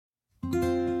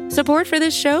Support for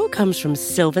this show comes from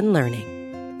Sylvan Learning.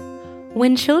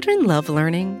 When children love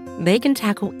learning, they can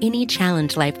tackle any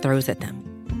challenge life throws at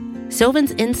them.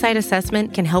 Sylvan's Insight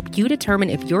Assessment can help you determine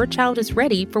if your child is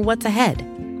ready for what's ahead.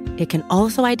 It can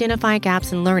also identify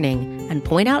gaps in learning and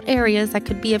point out areas that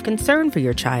could be of concern for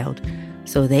your child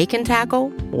so they can tackle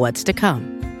what's to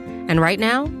come. And right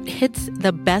now, it's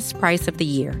the best price of the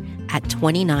year at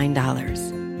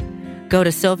 $29. Go to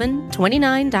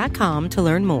sylvan29.com to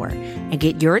learn more and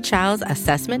get your child's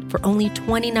assessment for only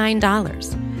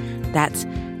 $29. That's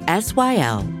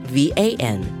SYLVAN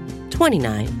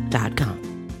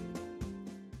 29.com.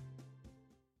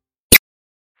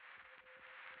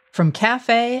 From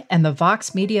Cafe and the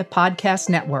Vox Media Podcast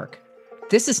Network,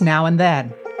 this is Now and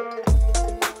Then.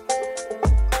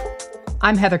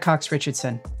 I'm Heather Cox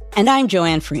Richardson. And I'm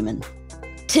Joanne Freeman.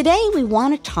 Today, we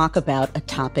want to talk about a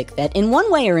topic that, in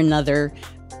one way or another,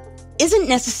 isn't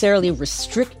necessarily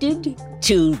restricted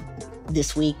to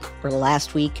this week or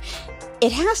last week.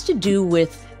 It has to do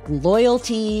with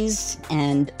loyalties,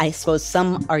 and I suppose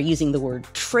some are using the word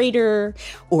traitor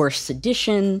or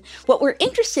sedition. What we're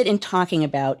interested in talking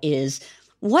about is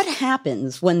what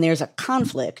happens when there's a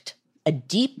conflict, a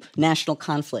deep national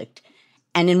conflict,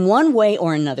 and in one way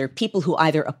or another, people who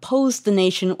either opposed the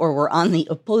nation or were on the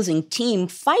opposing team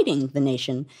fighting the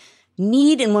nation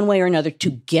need, in one way or another, to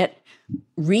get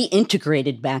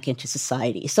reintegrated back into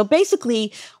society. So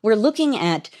basically, we're looking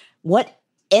at what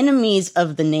enemies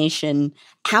of the nation,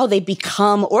 how they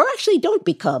become or actually don't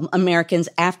become Americans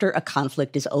after a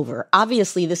conflict is over.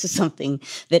 Obviously, this is something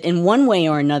that in one way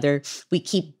or another, we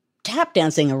keep tap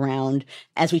dancing around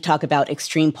as we talk about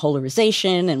extreme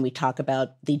polarization and we talk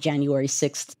about the January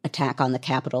 6th attack on the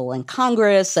Capitol and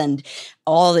Congress and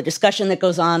all the discussion that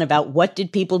goes on about what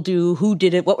did people do, who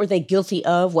did it, what were they guilty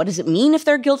of, what does it mean if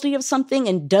they're guilty of something,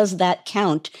 and does that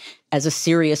count as a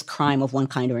serious crime of one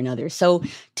kind or another. So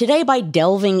today, by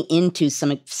delving into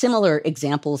some similar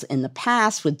examples in the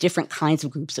past with different kinds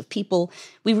of groups of people,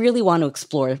 we really want to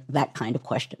explore that kind of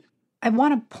question. I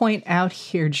want to point out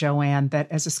here, Joanne,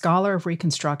 that as a scholar of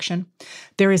Reconstruction,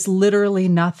 there is literally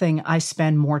nothing I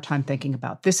spend more time thinking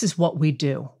about. This is what we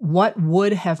do. What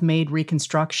would have made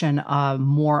Reconstruction a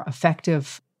more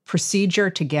effective procedure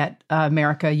to get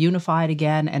America unified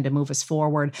again and to move us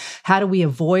forward? How do we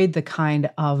avoid the kind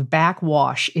of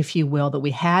backwash, if you will, that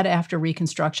we had after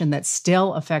Reconstruction that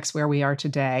still affects where we are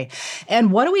today?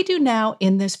 And what do we do now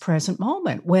in this present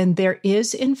moment when there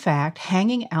is, in fact,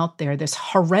 hanging out there this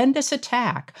horrendous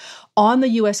attack on the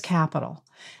U.S. Capitol?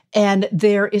 And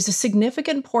there is a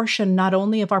significant portion not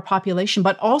only of our population,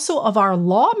 but also of our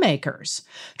lawmakers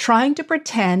trying to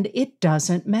pretend it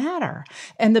doesn't matter.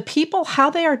 And the people, how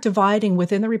they are dividing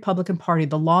within the Republican Party,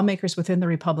 the lawmakers within the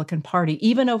Republican Party,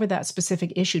 even over that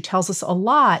specific issue, tells us a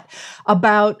lot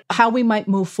about how we might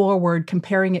move forward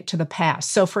comparing it to the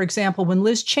past. So, for example, when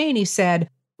Liz Cheney said,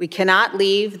 "We cannot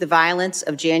leave the violence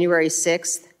of January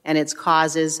 6th and its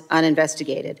causes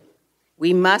uninvestigated.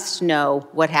 We must know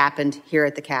what happened here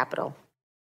at the Capitol."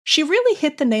 she really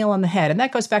hit the nail on the head. And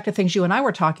that goes back to things you and I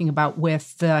were talking about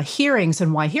with the hearings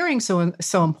and why hearings are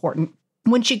so important.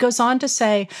 When she goes on to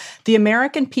say, the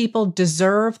American people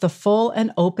deserve the full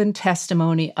and open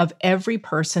testimony of every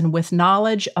person with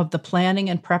knowledge of the planning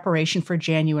and preparation for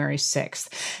January 6th.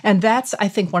 And that's, I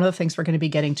think, one of the things we're going to be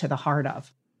getting to the heart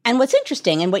of. And what's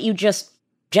interesting, and what you just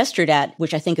gestured at,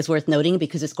 which I think is worth noting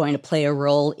because it's going to play a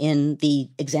role in the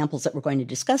examples that we're going to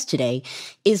discuss today,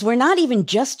 is we're not even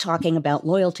just talking about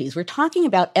loyalties. We're talking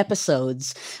about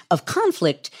episodes of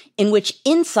conflict in which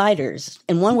insiders,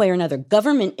 in one way or another,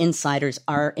 government insiders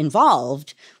are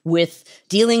involved with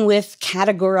dealing with,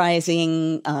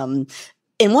 categorizing,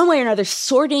 in one way or another,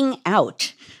 sorting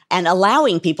out and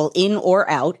allowing people in or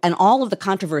out, and all of the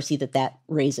controversy that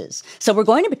raises. So we're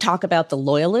going to talk about the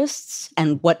Loyalists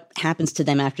and what happens to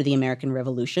them after the American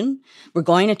Revolution. We're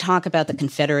going to talk about the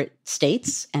Confederate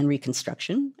States and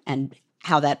Reconstruction and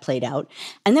how that played out.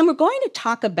 And then we're going to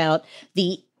talk about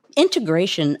the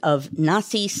integration of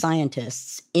Nazi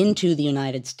scientists into the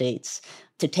United States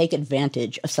to take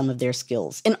advantage of some of their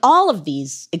skills. In all of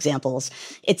these examples,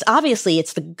 it's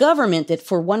the government that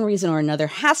for one reason or another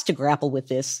has to grapple with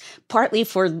this, partly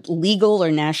for legal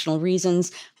or national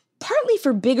reasons, partly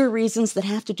for bigger reasons that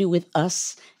have to do with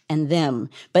us and them.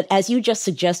 But as you just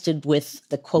suggested with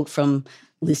the quote from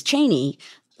Liz Cheney,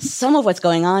 some of what's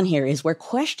going on here is we're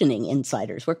questioning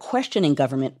insiders, we're questioning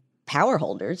government power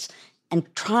holders, and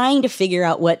trying to figure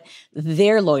out what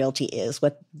their loyalty is,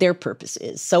 what their purpose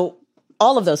is. So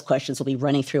all of those questions will be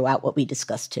running throughout what we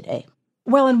discussed today.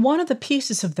 Well, and one of the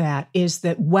pieces of that is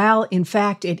that while, in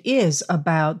fact, it is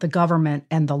about the government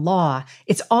and the law,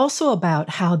 it's also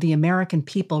about how the American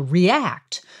people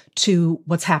react to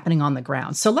what's happening on the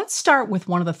ground. So let's start with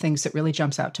one of the things that really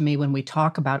jumps out to me when we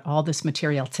talk about all this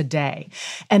material today.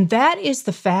 And that is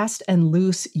the fast and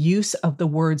loose use of the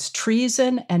words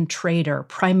treason and traitor,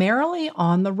 primarily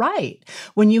on the right.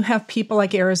 When you have people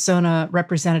like Arizona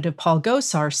Representative Paul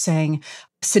Gosar saying,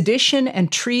 sedition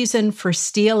and treason for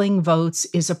stealing votes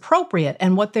is appropriate.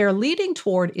 And what they're leading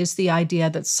toward is the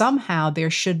idea that somehow there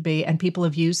should be, and people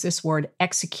have used this word,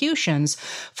 executions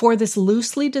for this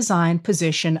loosely designed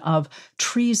position of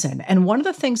treason. And one of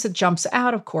the things that jumps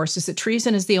out, of course, is that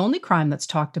treason is the only crime that's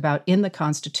talked about in the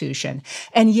Constitution.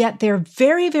 And yet they're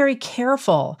very, very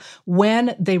careful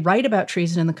when they write about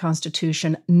treason in the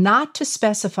Constitution not to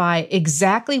specify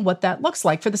exactly what that looks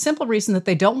like, for the simple reason that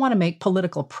they don't want to make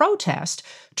political protest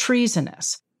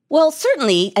treasonous. Well,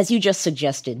 certainly, as you just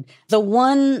suggested, the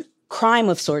one crime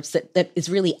of sorts that is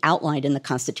really outlined in the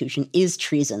Constitution is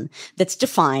treason. That's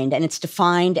defined, and it's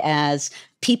defined as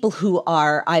people who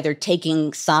are either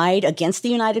taking side against the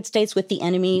United States with the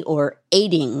enemy or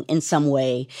aiding in some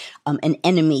way an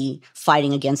enemy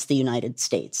fighting against the United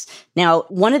States. Now,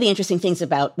 one of the interesting things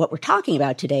about what we're talking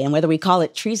about today, and whether we call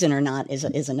it treason or not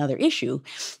is another issue,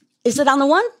 is that on the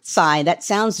one side, that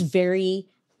sounds very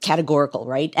categorical,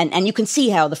 right? And you can see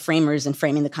how the framers in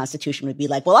framing the Constitution would be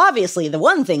like, well, obviously, the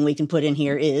one thing we can put in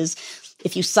here is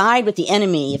if you side with the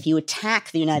enemy, if you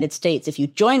attack the United States, if you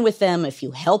join with them, if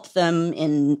you help them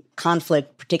in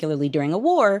conflict, particularly during a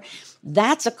war,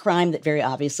 that's a crime that very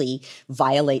obviously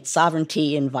violates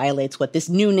sovereignty and violates what this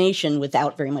new nation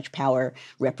without very much power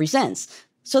represents.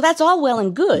 So that's all well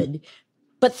and good.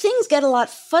 But things get a lot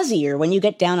fuzzier when you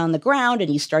get down on the ground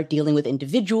and you start dealing with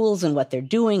individuals and what they're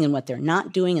doing and what they're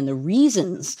not doing and the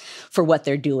reasons for what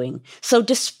they're doing. So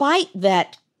despite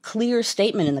that clear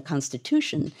statement in the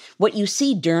Constitution, what you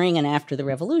see during and after the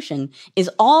revolution is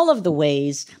all of the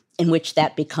ways in which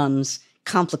that becomes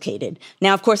complicated.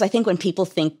 Now, of course, I think when people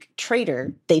think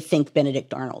traitor, they think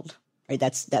Benedict Arnold. Right?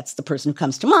 That's the person who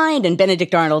comes to mind, and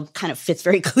Benedict Arnold kind of fits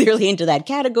very clearly into that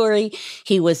category.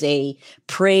 He was a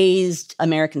praised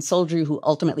American soldier who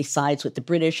ultimately sides with the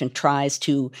British and tries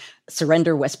to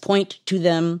surrender West Point to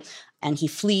them, and he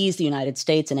flees the United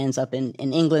States and ends up in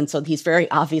England. So he's very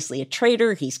obviously a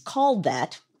traitor. He's called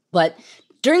that. But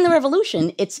during the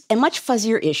Revolution, it's a much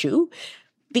fuzzier issue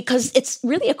because it's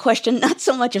really a question not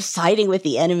so much of siding with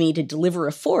the enemy to deliver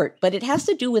a fort, but it has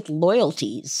to do with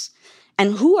loyalties.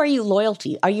 And who are you loyal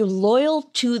to? Are you loyal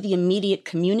to the immediate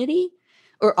community,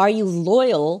 or are you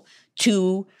loyal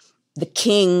to the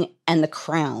king and the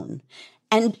crown?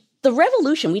 And the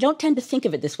revolution, we don't tend to think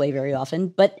of it this way very often,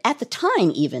 but at the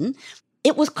time even,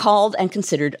 it was called and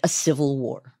considered a civil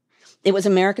war. It was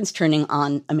Americans turning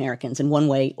on Americans in one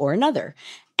way or another.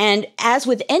 And as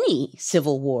with any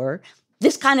civil war,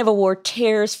 this kind of a war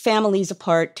tears families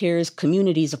apart, tears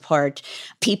communities apart.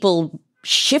 People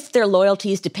shift their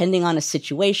loyalties depending on a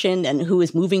situation and who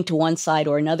is moving to one side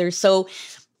or another. So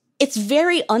it's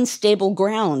very unstable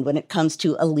ground when it comes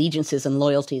to allegiances and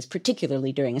loyalties,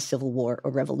 particularly during a civil war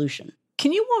or revolution.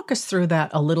 Can you walk us through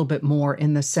that a little bit more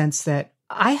in the sense that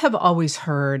I have always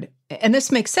heard, and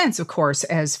this makes sense, of course,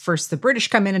 as first the British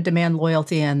come in and demand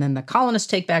loyalty, and then the colonists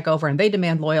take back over and they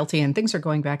demand loyalty, and things are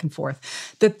going back and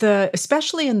forth, that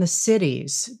especially in the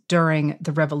cities during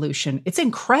the revolution, it's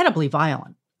incredibly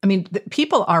violent. I mean,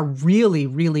 people are really,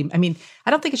 really,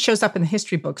 I don't think it shows up in the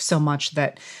history books so much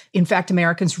that, in fact,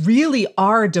 Americans really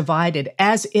are divided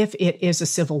as if it is a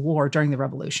civil war during the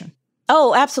revolution.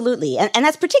 Oh, absolutely. And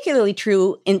that's particularly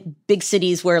true in big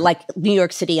cities where, like, New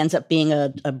York City ends up being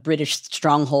a British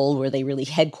stronghold where they really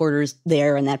headquarters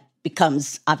there, and that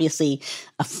becomes obviously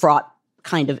a fraught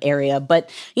kind of area.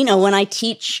 But, you know, when I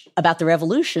teach about the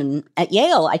revolution at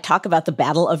Yale, I talk about the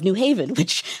Battle of New Haven,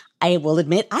 which I will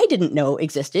admit I didn't know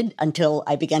existed until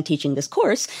I began teaching this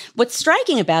course. What's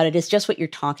striking about it is just what you're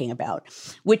talking about,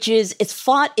 which is it's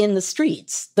fought in the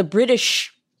streets. The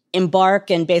British embark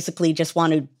and basically just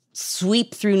want to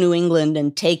sweep through New England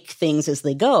and take things as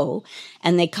they go.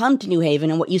 And they come to New Haven,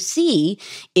 and what you see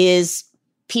is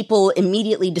people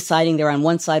immediately deciding they're on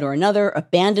one side or another,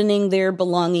 abandoning their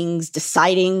belongings,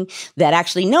 deciding that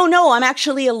actually, no, I'm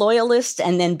actually a loyalist,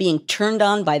 and then being turned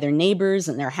on by their neighbors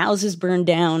and their houses burned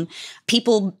down,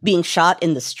 people being shot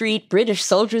in the street, British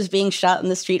soldiers being shot in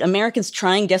the street, Americans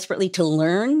trying desperately to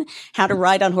learn how to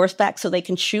ride on horseback so they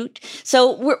can shoot.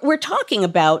 So we're talking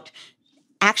about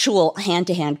actual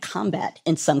hand-to-hand combat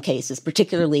in some cases,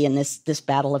 particularly in this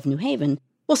Battle of New Haven.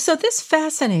 Well, so this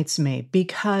fascinates me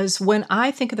because when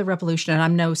I think of the revolution, and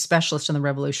I'm no specialist in the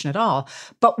revolution at all,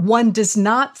 but one does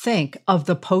not think of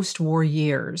the post-war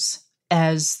years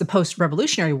as the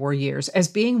post-Revolutionary War years as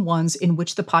being ones in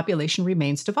which the population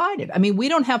remains divided. I mean, we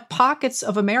don't have pockets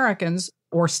of Americans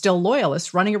or still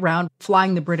loyalists running around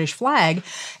flying the British flag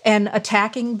and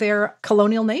attacking their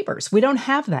colonial neighbors. We don't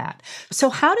have that. So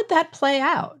how did that play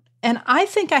out? And I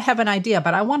think I have an idea,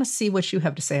 but I want to see what you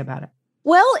have to say about it.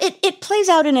 Well, it plays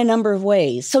out in a number of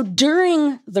ways. So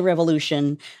during the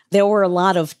revolution, there were a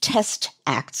lot of test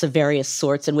acts of various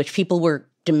sorts in which people were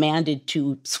demanded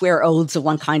to swear oaths of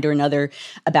one kind or another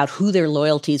about who their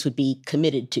loyalties would be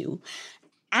committed to.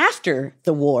 After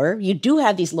the war, you do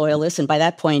have these loyalists, and by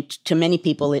that point, to many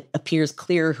people, it appears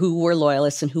clear who were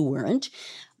loyalists and who weren't.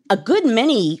 A good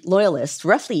many loyalists,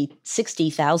 roughly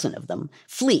 60,000 of them,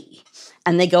 flee.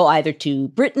 And they go either to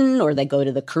Britain or they go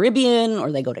to the Caribbean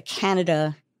or they go to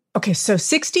Canada. Okay, so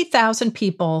 60,000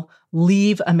 people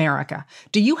leave America.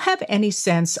 Do you have any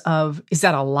sense of, is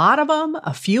that a lot of them,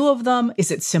 a few of them? Is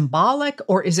it symbolic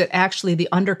or is it actually the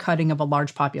undercutting of a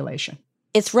large population?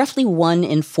 It's roughly 1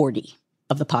 in 40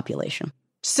 of the population.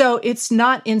 So it's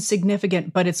not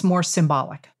insignificant, but it's more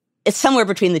symbolic. It's somewhere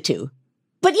between the two.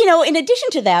 But, in addition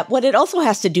to that, what it also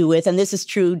has to do with, and this is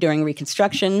true during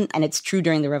Reconstruction, and it's true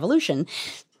during the Revolution,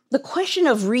 the question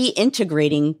of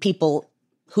reintegrating people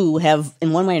who have,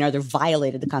 in one way or another,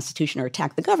 violated the Constitution or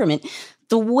attacked the government,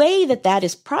 the way that that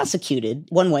is prosecuted,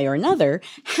 one way or another,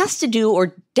 has to do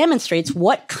or demonstrates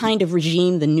what kind of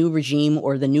regime the new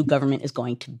or the new government is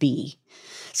going to be.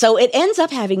 So it ends up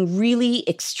having really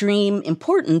extreme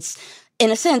importance,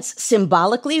 in a sense,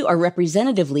 symbolically or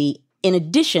representatively, in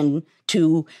addition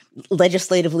to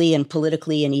legislatively and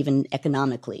politically and even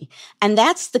economically. And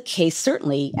that's the case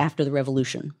certainly after the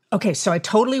revolution. Okay, so I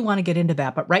totally want to get into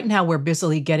that, but right now we're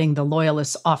busily getting the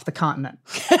loyalists off the continent.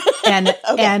 And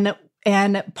okay.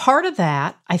 and part of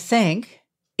that, I think,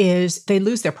 is they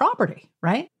lose their property,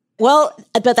 right? Well,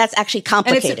 but that's actually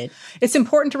complicated. It's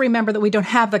important to remember that we don't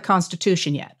have the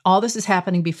Constitution yet. All this is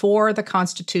happening before the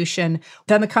Constitution.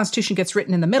 Then the Constitution gets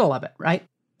written in the middle of it, right?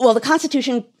 Well, the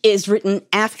Constitution is written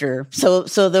after. So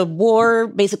the war,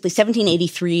 basically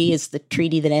 1783 is the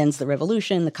treaty that ends the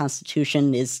revolution. The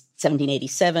Constitution is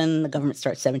 1787. The government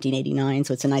starts 1789.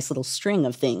 So it's a nice little string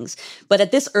of things. But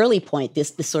at this early point,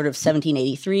 this sort of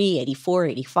 1783, 84,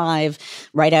 85,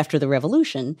 right after the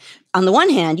revolution, on the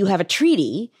one hand, you have a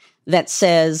treaty that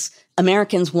says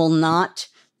Americans will not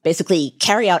basically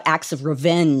carry out acts of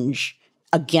revenge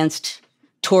against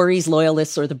Tories,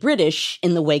 loyalists, or the British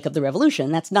in the wake of the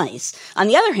revolution. That's nice. On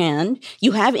the other hand,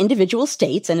 you have individual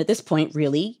states, and at this point,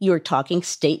 really, you're talking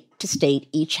state to state,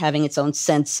 each having its own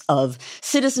sense of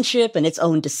citizenship and its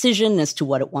own decision as to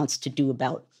what it wants to do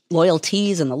about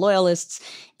loyalties and the loyalists.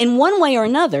 In one way or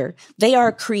another, they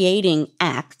are creating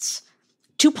acts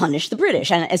to punish the British.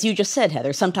 And as you just said,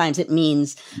 Heather, sometimes it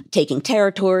means taking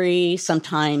territory,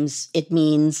 sometimes it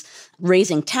means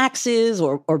raising taxes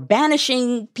or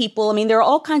banishing people. I mean, there are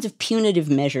all kinds of punitive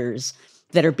measures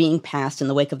that are being passed in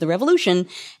the wake of the revolution.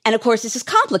 And of course, this is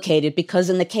complicated because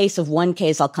in the case of one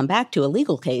case, I'll come back to, a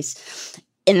legal case,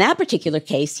 in that particular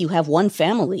case, you have one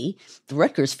family, the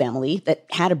Rutgers family, that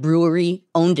had a brewery,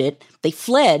 owned it. They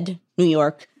fled New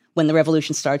York when the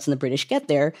revolution starts and the British get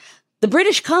there. The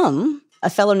British come. A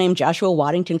fellow named Joshua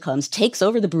Waddington comes, takes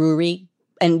over the brewery,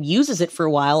 and uses it for a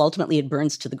while. Ultimately, it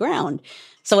burns to the ground.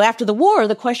 So after the war,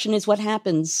 the question is what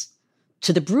happens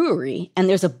to the brewery? And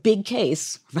there's a big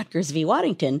case, Rutgers v.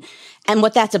 Waddington. And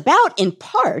what that's about, in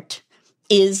part,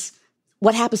 is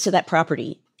what happens to that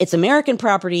property. It's American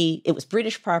property. It was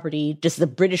British property. Does the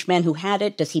British man who had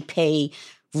it, does he pay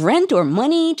rent or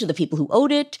money to the people who owed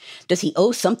it? Does he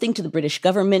owe something to the British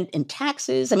government in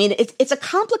taxes? I mean, it's a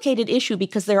complicated issue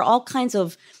because there are all kinds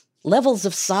of levels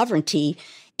of sovereignty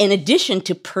in addition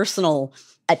to personal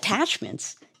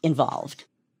attachments involved.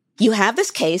 You have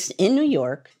this case in New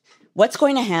York. What's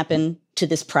going to happen to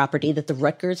this property that the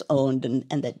Rutgers owned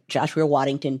and that Joshua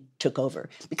Waddington took over?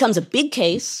 It becomes a big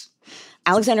case.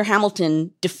 Alexander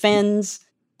Hamilton defends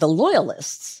the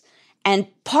Loyalists. And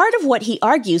part of what he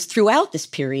argues throughout this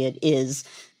period is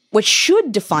what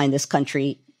should define this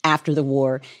country after the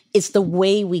war is the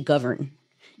way we govern,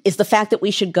 is the fact that we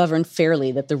should govern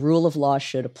fairly, that the rule of law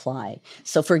should apply.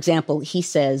 So, for example, he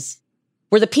says,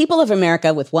 "Were the people of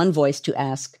America with one voice to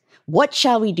ask, what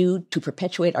shall we do to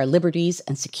perpetuate our liberties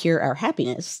and secure our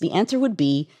happiness? The answer would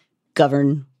be,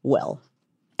 govern well.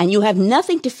 And you have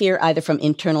nothing to fear either from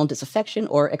internal disaffection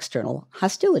or external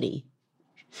hostility.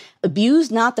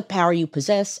 Abuse not the power you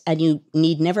possess, and you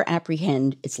need never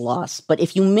apprehend its loss. But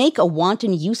if you make a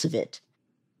wanton use of it,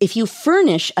 if you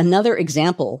furnish another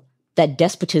example that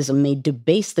despotism may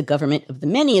debase the government of the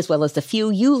many as well as the few,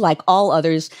 you, like all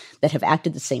others that have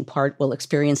acted the same part, will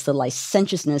experience the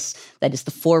licentiousness that is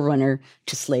the forerunner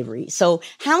to slavery. So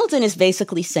Hamilton is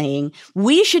basically saying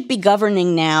we should be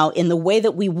governing now in the way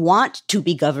that we want to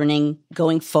be governing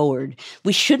going forward.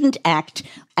 We shouldn't act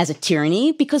as a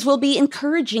tyranny because we'll be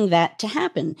encouraging that to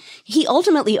happen. He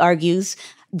ultimately argues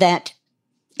that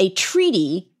a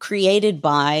treaty created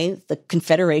by the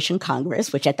Confederation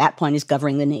Congress, which at that point is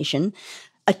governing the nation,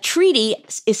 a treaty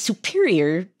is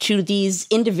superior to these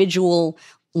individual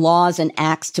laws and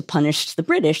acts to punish the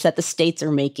British that the states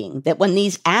are making. That when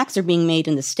these acts are being made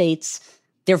in the states,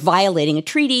 they're violating a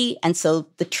treaty, and so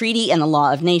the treaty and the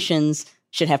law of nations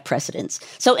should have precedence.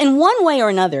 So in one way or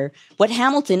another, what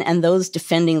Hamilton and those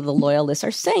defending the Loyalists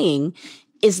are saying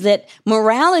is that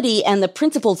morality and the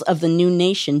principles of the new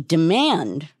nation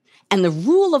demand, and the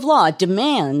rule of law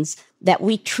demands, that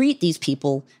we treat these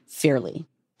people fairly.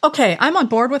 Okay, I'm on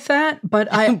board with that,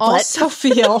 but I also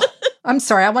feel, I'm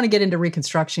sorry, I want to get into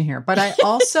Reconstruction here, but I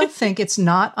also think it's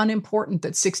not unimportant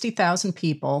that 60,000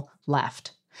 people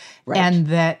left. Right. And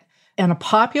that on a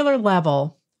popular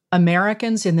level,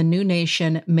 Americans in the new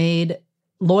nation made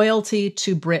loyalty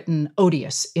to Britain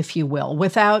odious, if you will,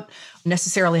 without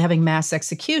necessarily having mass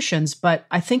executions. But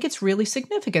I think it's really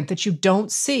significant that you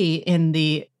don't see in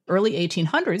the early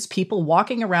 1800s people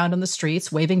walking around on the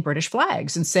streets waving British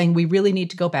flags and saying we really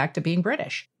need to go back to being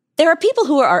British. There are people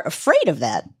who are afraid of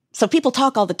that. So people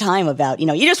talk all the time about,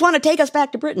 you just want to take us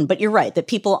back to Britain. But you're right, that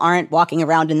people aren't walking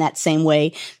around in that same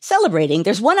way celebrating.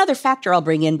 There's one other factor I'll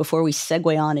bring in before we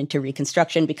segue on into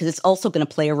Reconstruction, because it's also going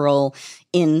to play a role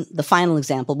in the final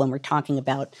example when we're talking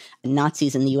about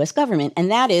Nazis in the U.S. government.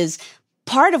 And that is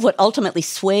part of what ultimately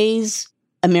sways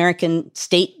American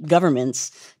state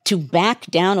governments to back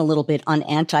down a little bit on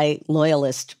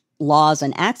anti-loyalist laws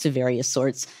and acts of various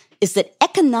sorts is that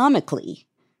economically,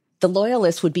 the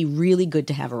Loyalists would be really good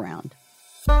to have around.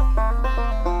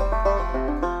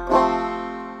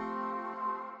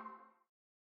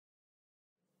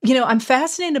 I'm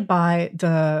fascinated by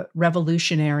the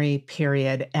Revolutionary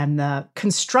period and the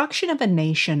construction of a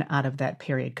nation out of that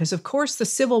period, because, of course, the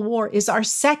Civil War is our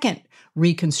second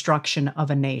reconstruction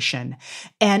of a nation,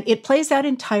 and it plays out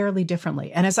entirely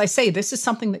differently. And as I say, this is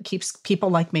something that keeps people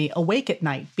like me awake at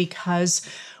night, because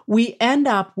we end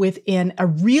up within a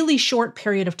really short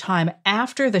period of time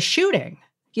after the shooting,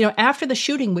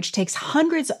 which takes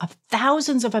hundreds of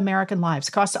thousands of American lives,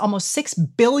 costs almost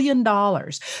 $6 billion,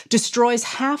 destroys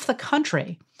half the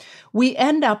country. We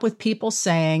end up with people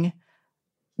saying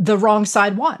the wrong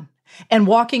side won and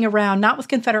walking around, not with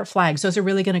Confederate flags. Those are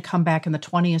really going to come back in the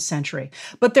 20th century.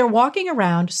 But they're walking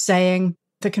around saying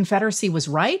the Confederacy was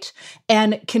right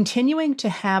and continuing to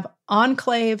have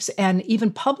enclaves and even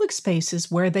public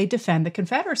spaces where they defend the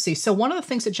Confederacy. So one of the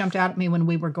things that jumped out at me when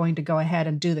we were going to go ahead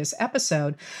and do this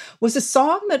episode was a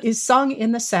song that is sung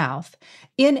in the South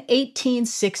in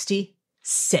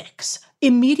 1866,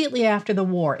 immediately after the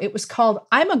war. It was called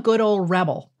 "I'm a Good Old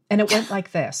Rebel," and it went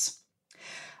like this.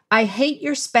 I hate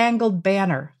your spangled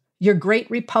banner, your great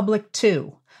republic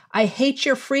too. I hate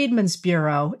your Freedmen's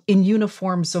Bureau in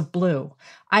uniforms of blue.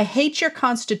 I hate your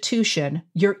Constitution,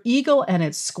 your eagle and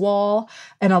its squall,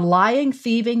 and a lying,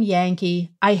 thieving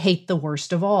Yankee. I hate the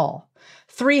worst of all.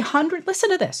 300,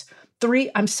 listen to this.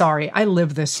 I'm sorry, I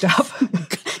live this stuff.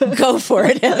 Go for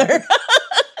it, Heather.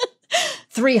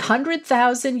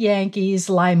 300,000 Yankees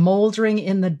lie moldering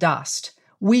in the dust.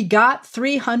 We got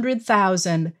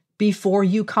 300,000 before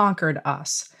you conquered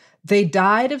us. They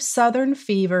died of Southern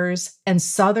fevers and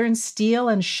Southern steel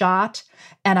and shot,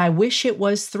 and I wish it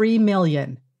was 3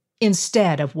 million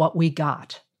instead of what we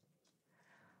got.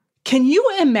 Can you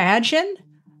imagine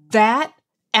that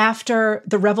after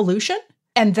the Revolution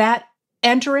and that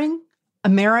entering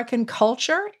American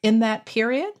culture in that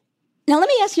period? Now, let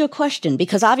me ask you a question,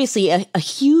 because obviously a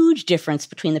huge difference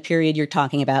between the period you're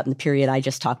talking about and the period I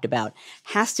just talked about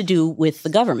has to do with the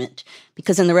government.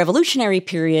 Because in the Revolutionary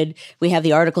period, we have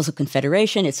the Articles of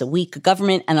Confederation. It's a weak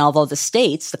government. And although the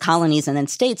states, the colonies and then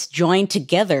states joined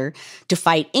together to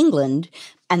fight England,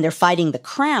 and they're fighting the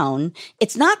crown,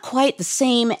 it's not quite the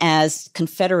same as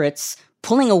Confederates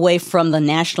pulling away from the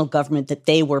national government that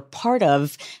they were part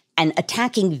of and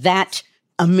attacking that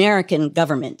American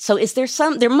government. So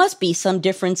there must be some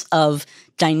difference of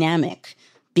dynamic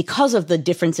because of the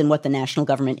difference in what the national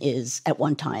government is at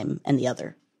one time and the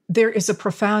other. there is a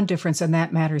profound difference, and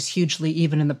that matters hugely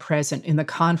even in the present, in the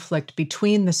conflict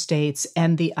between the states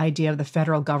and the idea of the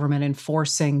federal government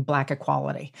enforcing Black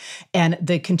equality. And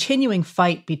the continuing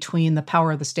fight between the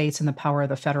power of the states and the power of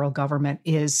the federal government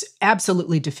is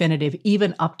absolutely definitive,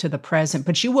 even up to the present.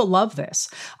 But you will love this.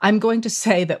 I'm going to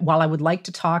say that while I would like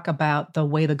to talk about the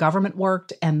way the government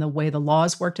worked and the way the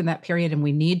laws worked in that period, and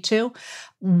we need to,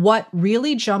 what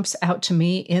really jumps out to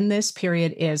me in this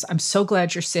period is, I'm so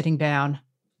glad you're sitting down,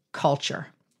 culture.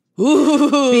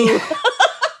 Ooh.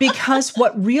 Because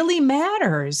what really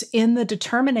matters in the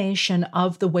determination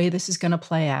of the way this is going to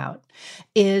play out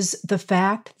is the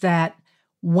fact that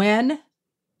when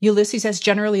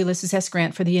General Ulysses S.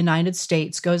 Grant for the United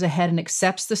States goes ahead and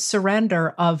accepts the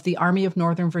surrender of the Army of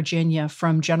Northern Virginia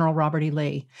from General Robert E.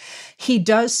 Lee, he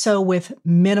does so with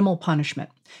minimal punishment.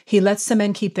 He lets the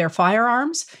men keep their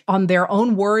firearms on their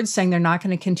own words, saying they're not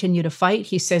going to continue to fight.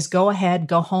 He says, go ahead,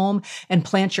 go home and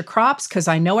plant your crops, because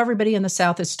I know everybody in the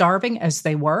South is starving, as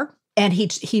they were. And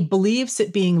he believes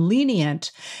that being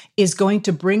lenient is going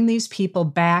to bring these people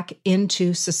back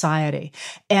into society.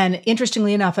 And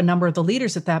interestingly enough, a number of the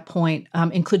leaders at that point,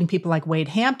 including people like Wade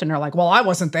Hampton, are like, well, I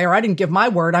wasn't there. I didn't give my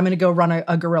word. I'm going to go run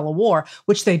a guerrilla war,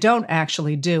 which they don't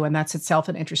actually do. And that's itself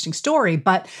an interesting story.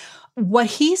 But what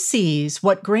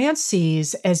Grant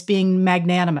sees as being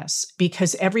magnanimous,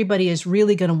 because everybody is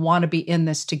really going to want to be in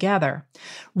this together,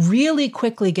 really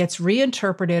quickly gets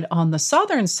reinterpreted on the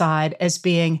Southern side as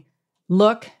being,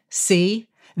 look, see,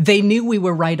 they knew we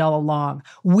were right all along.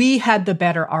 We had the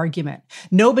better argument.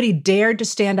 Nobody dared to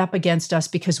stand up against us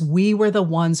because we were the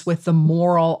ones with the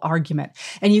moral argument.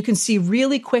 And you can see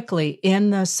really quickly in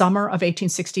the summer of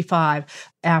 1865,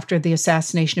 after the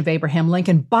assassination of Abraham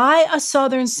Lincoln by a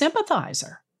Southern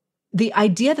sympathizer, the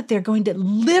idea that they're going to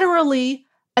literally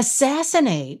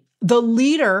assassinate the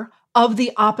leader of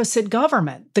the opposite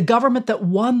government, the government that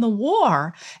won the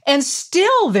war, and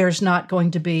still there's not going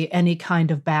to be any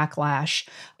kind of backlash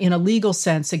in a legal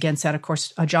sense against that. Of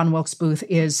course, John Wilkes Booth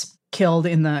is killed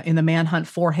in the manhunt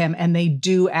for him, and they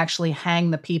do actually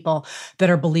hang the people that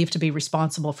are believed to be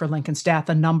responsible for Lincoln's death,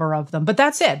 a number of them. But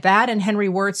that's it. That and Henry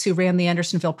Wirz, who ran the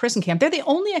Andersonville prison camp, they're the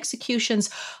only executions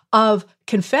of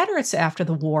Confederates after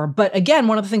the war. But again,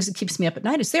 one of the things that keeps me up at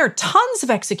night is there are tons of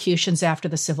executions after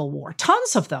the Civil War,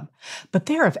 tons of them. But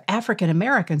they're of African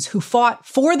Americans who fought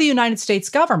for the United States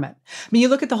government. I mean, you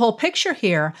look at the whole picture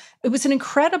here, it was an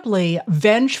incredibly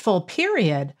vengeful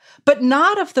period, but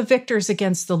not of the victors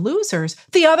against the losers,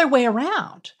 the other way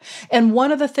around. And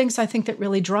one of the things I think that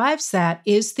really drives that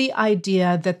is the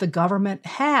idea that the government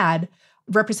had,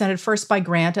 represented first by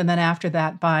Grant and then after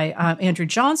that by Andrew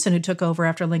Johnson, who took over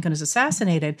after Lincoln was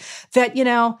assassinated, that,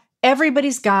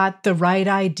 everybody's got the right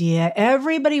idea.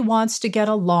 Everybody wants to get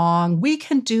along. We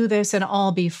can do this and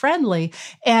all be friendly.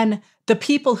 And the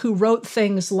people who wrote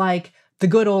things like the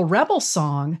good old rebel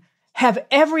song have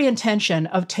every intention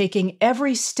of taking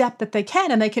every step that they can.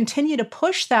 And they continue to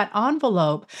push that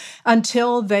envelope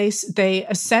until they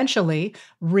essentially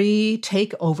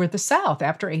retake over the South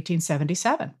after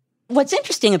 1877. What's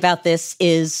interesting about this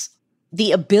is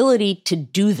the ability to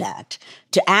do that,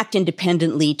 to act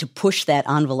independently, to push that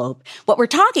envelope. What we're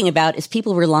talking about is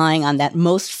people relying on that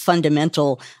most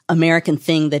fundamental American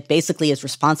thing that basically is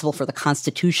responsible for the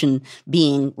Constitution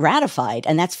being ratified,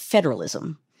 and that's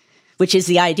federalism, which is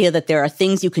the idea that there are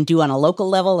things you can do on a local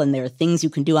level and there are things you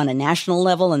can do on a national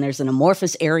level, and there's an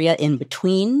amorphous area in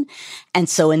between. And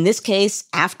so in this case,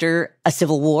 after a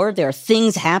civil war, there are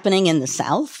things happening in the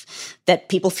South that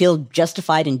people feel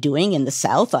justified in doing in the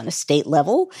South on a state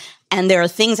level. And there are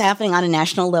things happening on a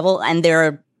national level, and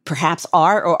there perhaps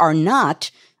are or are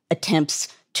not attempts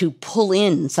to pull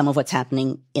in some of what's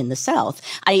happening in the South.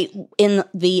 In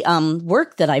the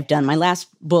work that I've done, my last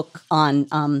book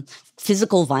on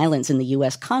physical violence in the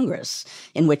U.S. Congress,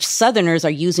 in which Southerners are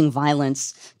using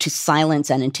violence to silence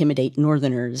and intimidate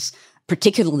Northerners,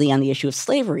 particularly on the issue of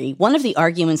slavery. One of the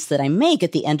arguments that I make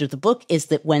at the end of the book is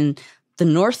that when the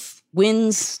North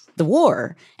wins the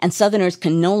war and Southerners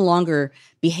can no longer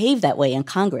behave that way in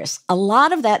Congress, a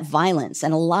lot of that violence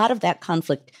and a lot of that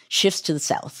conflict shifts to the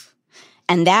South.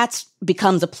 And that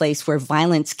becomes a place where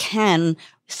violence can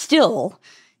still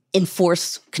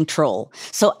enforce control.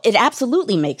 So it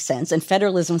absolutely makes sense, and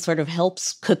federalism sort of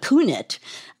helps cocoon it,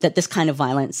 that this kind of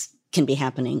violence can be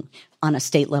happening on a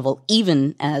state level,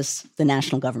 even as the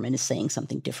national government is saying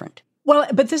something different. Well,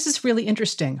 but this is really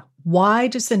interesting. Why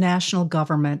does the national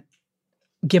government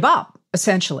give up,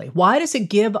 essentially? Why does it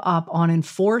give up on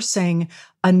enforcing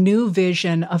a new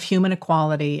vision of human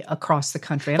equality across the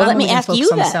country? And well, let me ask you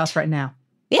on that. The South right now.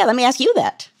 Yeah, let me ask you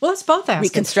that. Well, let's both ask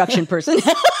Reconstruction person.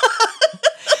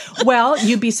 Well,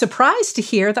 you'd be surprised to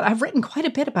hear that I've written quite a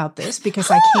bit about this because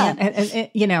I can't,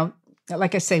 and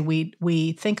like I say,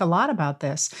 we think a lot about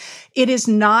this. It is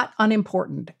not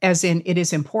unimportant, as in it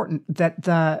is important that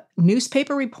the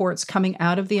newspaper reports coming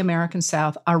out of the American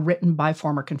South are written by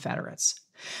former Confederates.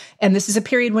 And this is a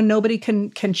period when nobody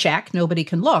can check, nobody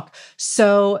can look.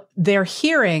 So they're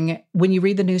hearing, when you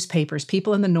read the newspapers,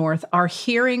 people in the North are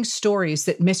hearing stories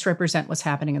that misrepresent what's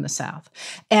happening in the South.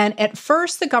 And at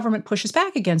first, the government pushes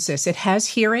back against this. It has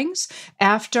hearings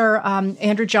after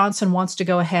Andrew Johnson wants to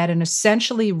go ahead and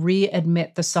essentially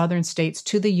readmit the Southern states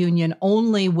to the Union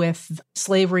only with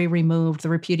slavery removed, the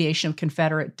repudiation of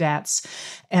Confederate debts,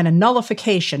 and a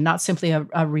nullification, not simply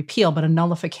a repeal, but a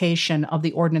nullification of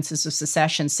the ordinances of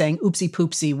secession, saying, oopsie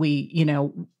poopsie,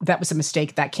 that was a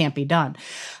mistake, that can't be done.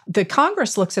 The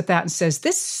Congress looks at that and says,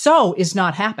 this is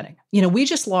not happening. We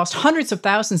just lost hundreds of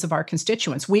thousands of our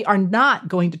constituents. We are not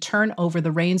going to turn over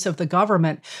the reins of the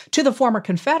government to the former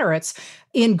Confederates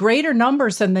in greater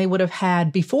numbers than they would have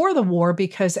had before the war,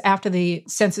 because after the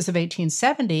census of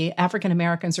 1870, African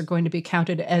Americans are going to be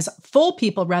counted as full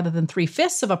people rather than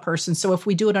 3/5 of a person. So if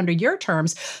we do it under your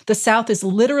terms, the South is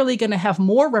literally going to have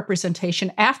more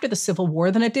representation after the Civil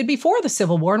War than it did before the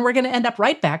Civil War, and we're going to end up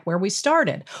right back where we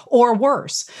started, or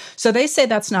worse. So they say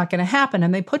that's not going to happen,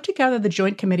 and they put together the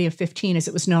Joint Committee of 15, as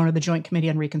it was known, or the Joint Committee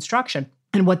on Reconstruction.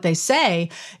 And what they say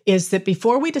is that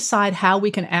before we decide how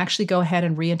we can actually go ahead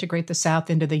and reintegrate the South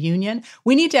into the Union,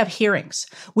 we need to have hearings.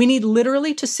 We need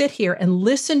literally to sit here and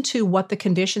listen to what the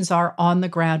conditions are on the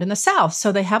ground in the South.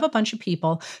 So they have a bunch of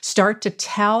people start to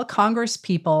tell Congress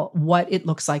people what it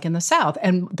looks like in the South.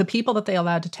 And the people that they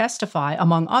allowed to testify,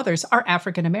 among others, are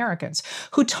African Americans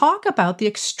who talk about the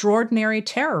extraordinary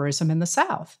terrorism in the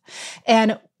South.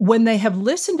 And when they have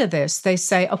listened to this, they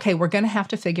say, okay, we're going to have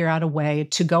to figure out a way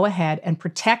to go ahead and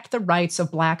protect the rights of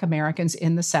Black Americans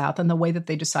in the South. And the way that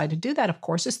they decide to do that, of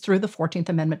course, is through the 14th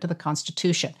Amendment to the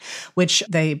Constitution, which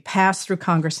they pass through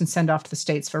Congress and send off to the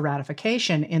states for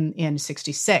ratification in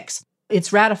 66.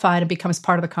 It's ratified and becomes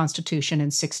part of the Constitution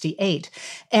in 68.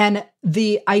 And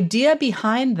the idea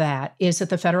behind that is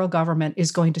that the federal government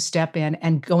is going to step in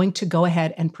and going to go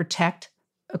ahead and protect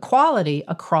equality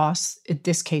across, in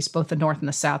this case, both the North and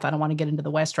the South. I don't want to get into the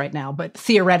West right now, but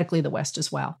theoretically the West as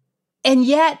well. And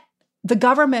yet the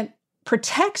government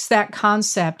protects that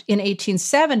concept in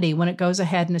 1870 when it goes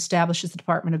ahead and establishes the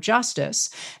Department of Justice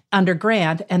under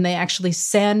Grant, and they actually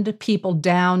send people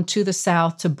down to the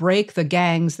South to break the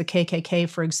gangs, the KKK,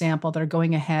 for example, that are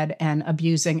going ahead and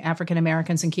abusing African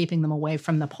Americans and keeping them away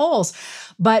from the polls.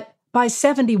 But by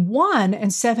 71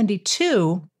 and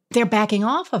 72, they're backing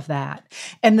off of that.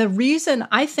 And the reason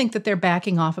I think that they're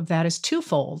backing off of that is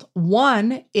twofold.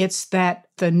 One, it's that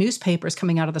the newspapers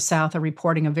coming out of the South are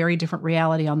reporting a very different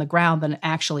reality on the ground than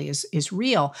actually is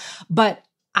real. But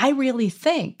I really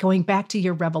think, going back to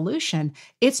your revolution,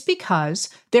 it's because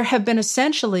there have been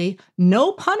essentially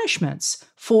no punishments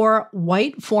for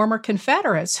white former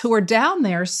Confederates who are down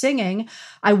there singing,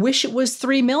 I wish it was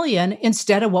 3 million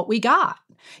instead of what we got.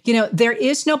 There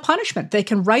is no punishment. They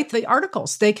can write the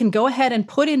articles. They can go ahead and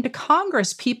put into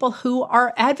Congress people who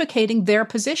are advocating their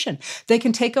position. They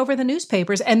can take over the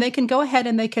newspapers, and they can go ahead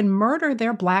and they can murder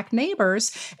their Black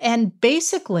neighbors and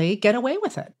basically get away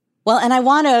with it. Well, and I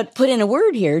want to put in a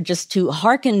word here just to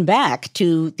hearken back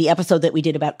to the episode that we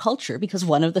did about culture, because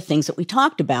one of the things that we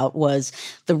talked about was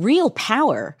the real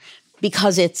power,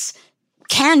 because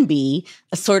can be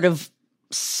a sort of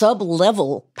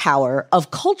sub-level power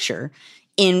of culture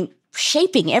in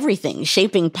shaping everything,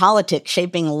 shaping politics,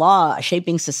 shaping law,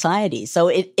 shaping society. So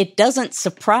it doesn't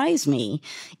surprise me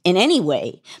in any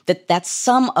way that that's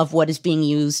some of what is being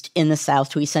used in the South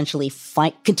to essentially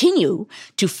continue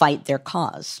to fight their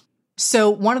cause.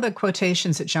 So one of the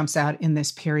quotations that jumps out in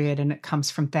this period, and it comes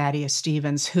from Thaddeus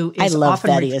Stevens, who is I love often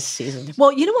Thaddeus Stevens.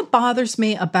 Well, you know what bothers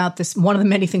me about this? One of the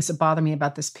many things that bother me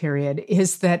about this period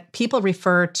is that people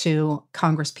refer to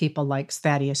Congress people like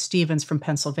Thaddeus Stevens from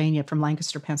Pennsylvania, from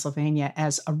Lancaster, Pennsylvania,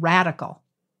 as a radical.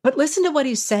 But listen to what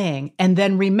he's saying, and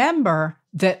then remember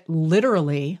that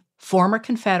literally former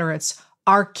Confederates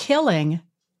are killing,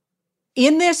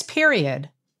 in this period,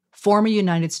 former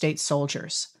United States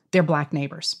soldiers, their Black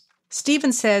neighbors.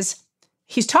 Stephen says,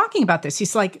 he's talking about this.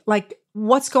 He's like,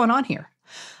 what's going on here?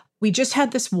 We just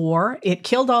had this war. It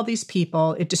killed all these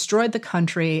people. It destroyed the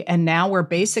country. And now we're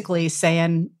basically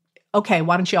saying, okay,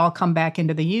 why don't you all come back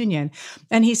into the Union?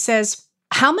 And he says,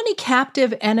 how many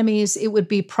captive enemies it would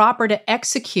be proper to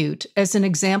execute as an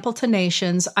example to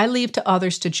nations, I leave to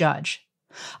others to judge.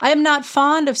 I am not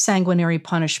fond of sanguinary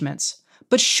punishments,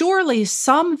 but surely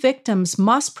some victims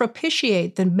must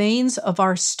propitiate the manes of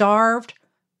our starved,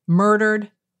 murdered,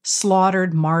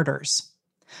 slaughtered martyrs.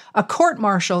 A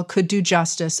court-martial could do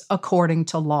justice according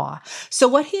to law. So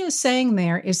what he is saying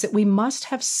there is that we must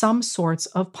have some sorts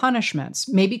of punishments.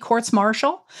 Maybe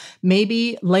courts-martial,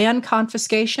 maybe land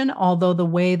confiscation, although the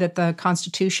way that the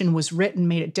Constitution was written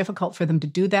made it difficult for them to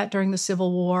do that during the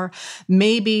Civil War.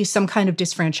 Maybe some kind of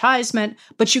disfranchisement,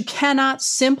 but you cannot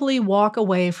simply walk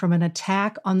away from an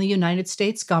attack on the United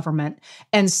States government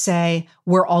and say,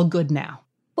 we're all good now.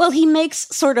 Well, he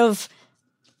makes sort of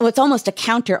it's almost a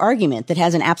counter argument that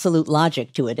has an absolute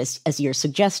logic to it, as you're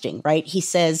suggesting, right? He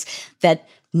says that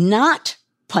not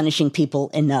punishing people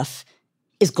enough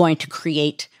is going to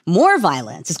create more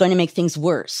violence, is going to make things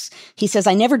worse. He says,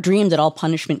 I never dreamed that all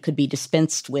punishment could be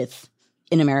dispensed with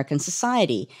in American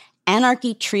society.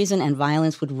 Anarchy, treason, and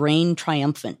violence would reign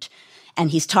triumphant. And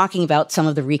he's talking about some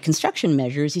of the Reconstruction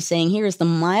measures. He's saying here is the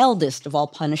mildest of all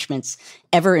punishments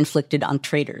ever inflicted on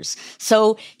traitors.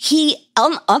 So he,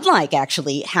 unlike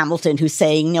actually Hamilton, who's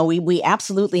saying, no, we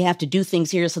absolutely have to do things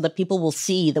here so that people will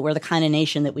see that we're the kind of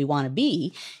nation that we want to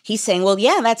be. He's saying, well,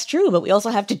 yeah, that's true, but we also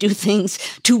have to do things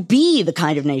to be the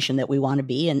kind of nation that we want to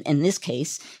be. And in this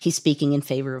case, he's speaking in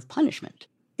favor of punishment.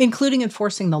 Including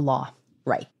enforcing the law.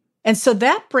 Right. And so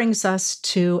that brings us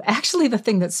to actually the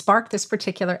thing that sparked this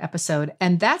particular episode,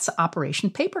 and that's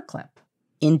Operation Paperclip.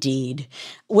 Indeed.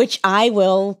 Which I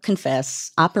will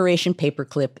confess, Operation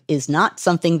Paperclip is not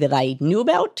something that I knew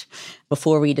about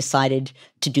before we decided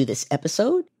to do this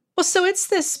episode. Well, so it's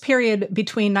this period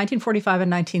between 1945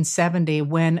 and 1970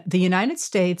 when the United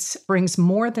States brings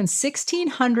more than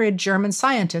 1,600 German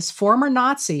scientists, former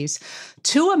Nazis,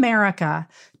 to America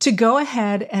to go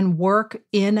ahead and work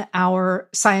in our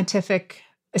scientific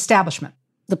establishment.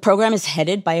 The program is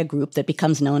headed by a group that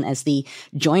becomes known as the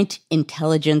Joint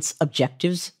Intelligence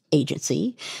Objectives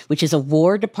Agency, which is a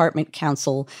War Department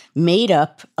council made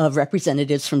up of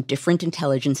representatives from different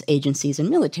intelligence agencies and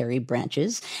military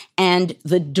branches. And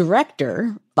the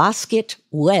director, Bosquet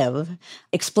Webb,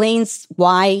 explains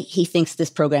why he thinks this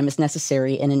program is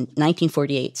necessary in a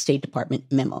 1948 State Department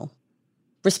memo.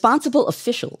 Responsible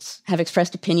officials have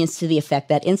expressed opinions to the effect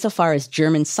that insofar as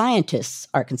German scientists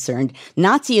are concerned,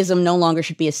 Nazism no longer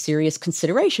should be a serious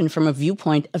consideration from a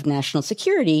viewpoint of national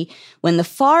security when the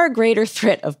far greater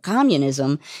threat of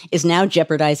communism is now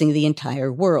jeopardizing the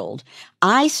entire world.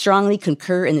 I strongly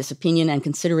concur in this opinion and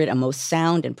consider it a most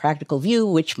sound and practical view,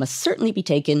 which must certainly be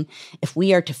taken if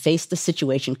we are to face the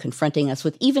situation confronting us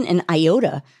with even an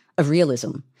iota of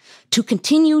realism. To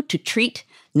continue to treat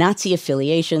Nazi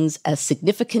affiliations as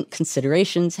significant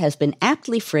considerations has been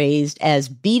aptly phrased as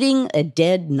beating a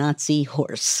dead Nazi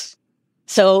horse.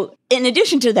 So in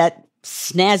addition to that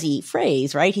snazzy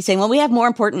phrase, right, he's saying, well, we have more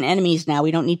important enemies now.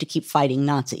 We don't need to keep fighting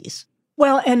Nazis.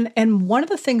 Well, and one of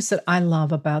the things that I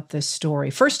love about this story,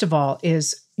 first of all,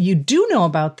 is you do know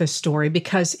about this story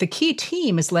because the key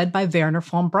team is led by Wernher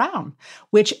von Braun,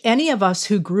 which any of us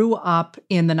who grew up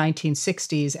in the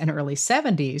 1960s and early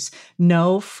 70s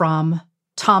know from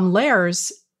Tom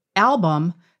Lehrer's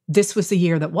album, This Was the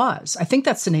Year That Was. I think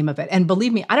that's the name of it. And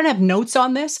believe me, I don't have notes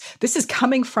on this. This is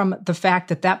coming from the fact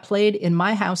that that played in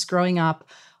my house growing up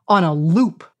on a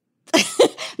loop.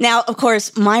 Now, of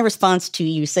course, my response to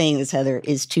you saying this, Heather,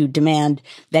 is to demand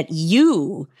that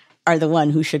you are the one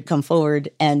who should come forward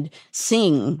and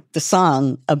sing the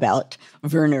song about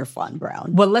Wernher von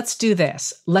Braun. Well, let's do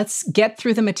this. Let's get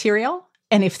through the material.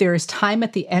 And if there is time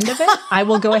at the end of it, I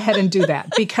will go ahead and do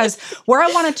that. Because where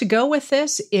I wanted to go with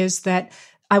this is that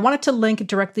I wanted to link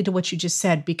directly to what you just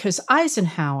said, because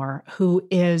Eisenhower, who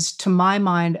is, to my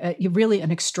mind, really an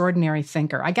extraordinary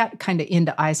thinker. I got kind of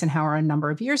into Eisenhower a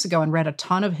number of years ago and read a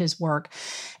ton of his work.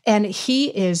 And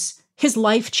his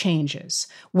life changes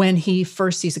when he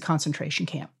first sees a concentration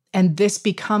camp. And this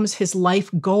becomes his life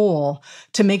goal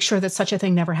to make sure that such a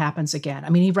thing never happens again. I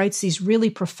mean, he writes these really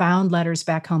profound letters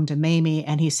back home to Mamie,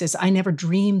 and he says, I never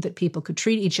dreamed that people could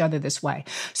treat each other this way.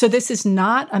 So this is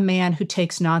not a man who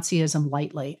takes Nazism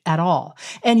lightly at all.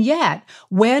 And yet,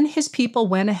 when his people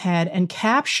went ahead and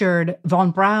captured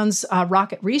von Braun's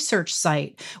rocket research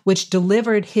site, which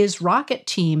delivered his rocket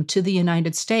team to the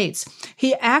United States,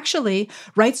 he actually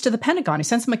writes to the Pentagon. He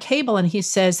sends them a cable, and he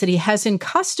says that he has in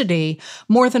custody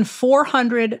more than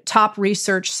 400 top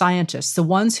research scientists, the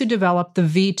ones who developed the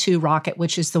V-2 rocket,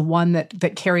 which is the one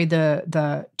that carried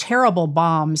the terrible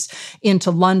bombs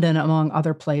into London, among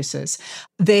other places.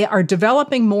 They are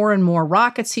developing more and more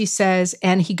rockets, he says,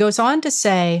 and he goes on to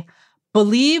say,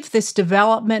 believe this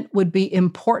development would be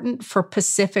important for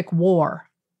Pacific War.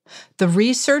 The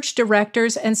research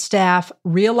directors and staff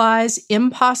realize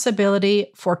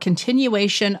impossibility for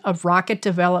continuation of rocket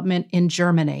development in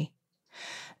Germany.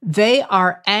 They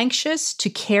are anxious to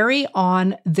carry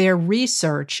on their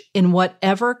research in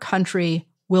whatever country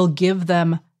will give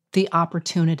them the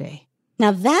opportunity.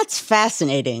 Now that's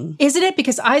fascinating. Isn't it?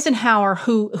 Because Eisenhower,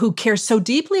 who cares so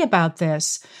deeply about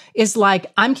this, is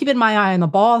like, I'm keeping my eye on the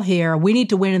ball here. We need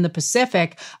to win in the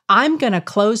Pacific. I'm going to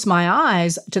close my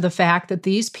eyes to the fact that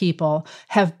these people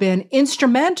have been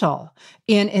instrumental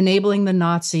in enabling the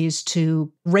Nazis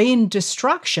to rain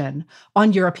destruction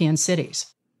on European cities.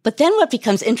 But then what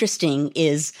becomes interesting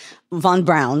is von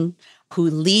Braun, who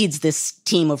leads this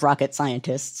team of rocket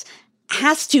scientists,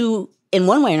 has to, in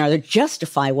one way or another,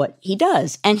 justify what he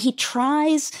does. And he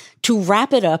tries to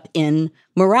wrap it up in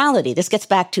morality. This gets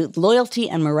back to loyalty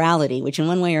and morality, which in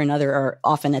one way or another are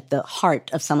often at the heart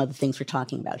of some of the things we're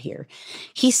talking about here.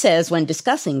 He says, when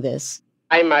discussing this,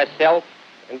 I myself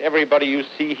and everybody you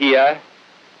see here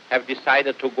have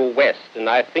decided to go west. And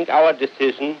I think our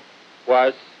decision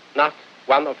was not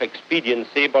one of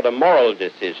expediency, but a moral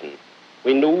decision.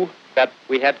 We knew that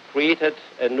we had created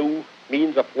a new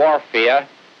means of warfare,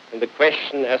 and the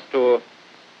question as to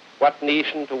what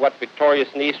nation, to what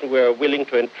victorious nation we were willing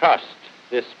to entrust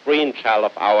this brainchild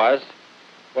of ours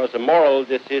was a moral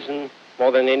decision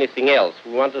more than anything else.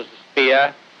 We wanted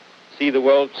to see the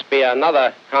world spare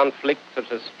another conflict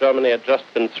such as Germany had just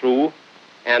been through,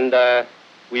 and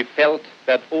we felt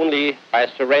that only by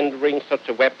surrendering such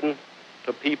a weapon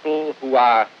to people who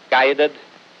are guided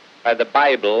by the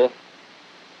Bible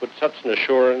would such an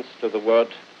assurance to the world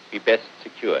be best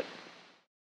secured.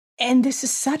 And this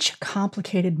is such a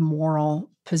complicated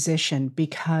moral position,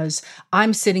 because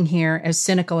I'm sitting here as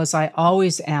cynical as I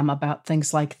always am about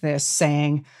things like this,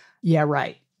 saying, yeah,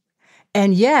 right.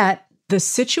 And yet the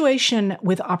situation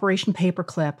with Operation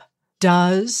Paperclip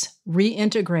does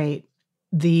reintegrate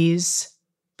these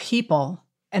people.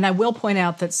 And I will point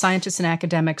out that scientists and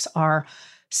academics are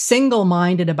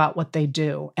single-minded about what they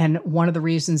do. And one of the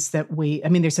reasons that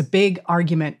there's a big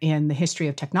argument in the history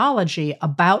of technology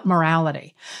about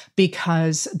morality,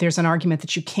 because there's an argument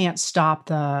that you can't stop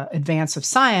the advance of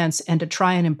science, and to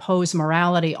try and impose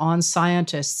morality on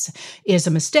scientists is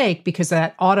a mistake, because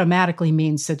that automatically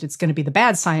means that it's going to be the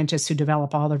bad scientists who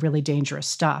develop all the really dangerous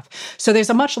stuff. So there's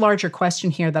a much larger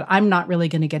question here that I'm not really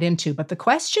going to get into, but the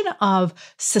question of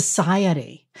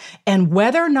society and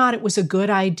whether or not it was a good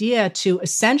idea to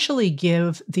essentially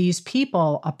give these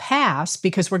people a pass,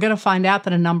 because we're going to find out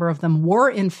that a number of them were,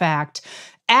 in fact,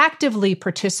 actively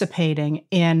participating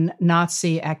in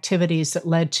Nazi activities that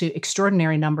led to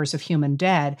extraordinary numbers of human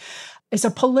dead, is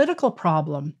a political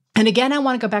problem. And again, I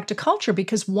want to go back to culture,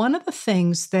 because one of the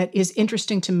things that is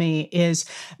interesting to me is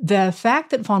the fact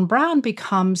that von Braun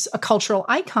becomes a cultural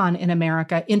icon in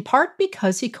America, in part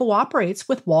because he cooperates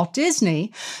with Walt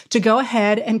Disney to go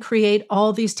ahead and create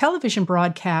all these television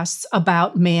broadcasts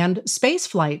about manned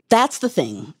spaceflight. That's the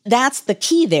thing. That's the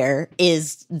key there,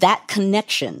 is that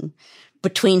connection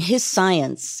between his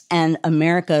science and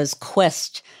America's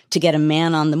quest to get a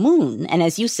man on the moon. And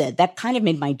as you said, that kind of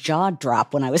made my jaw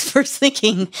drop when I was first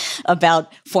thinking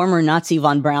about former Nazi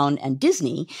von Braun and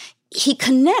Disney. He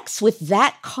connects with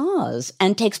that cause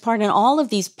and takes part in all of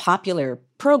these popular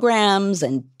programs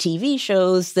and TV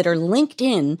shows that are linked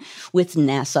in with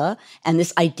NASA and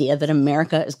this idea that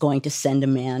America is going to send a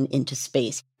man into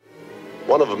space.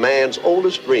 One of man's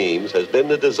oldest dreams has been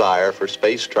the desire for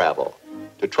space travel,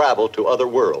 to travel to other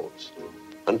worlds.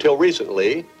 Until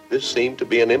recently, this seemed to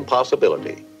be an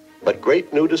impossibility. But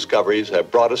great new discoveries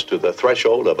have brought us to the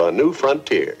threshold of a new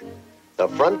frontier, the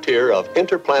frontier of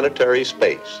interplanetary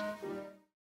space.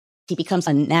 He becomes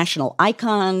a national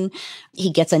icon.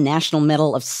 He gets a National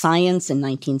Medal of Science in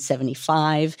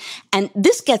 1975. And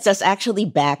this gets us actually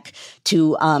back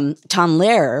to Tom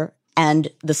Lehrer and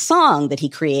the song that he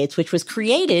creates, which was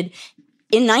created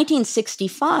in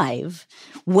 1965,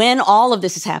 when all of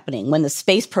this is happening, when the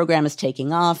space program is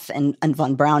taking off and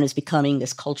von Braun is becoming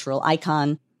this cultural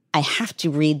icon. I have to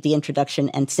read the introduction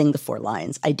and sing the 4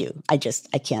 lines. I do. I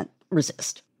can't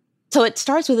resist. So it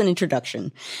starts with an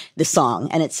introduction, the song,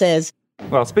 and it says,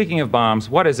 well, speaking of bombs,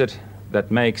 what is it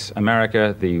that makes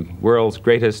America the world's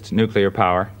greatest nuclear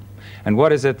power? And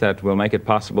what is it that will make it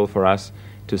possible for us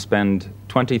to spend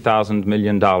 $20,000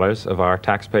 million of our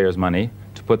taxpayers' money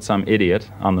to put some idiot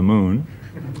on the moon?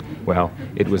 Well,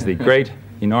 it was the great,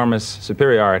 enormous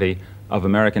superiority of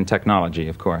American technology,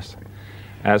 of course,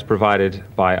 as provided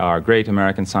by our great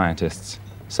American scientists,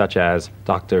 such as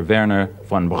Dr. Werner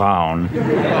von Braun.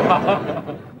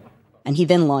 And he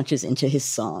then launches into his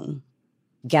song.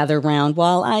 Gather round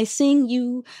while I sing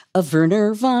you of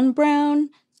Werner von Braun,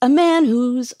 a man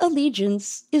whose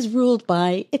allegiance is ruled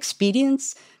by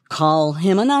expedience. Call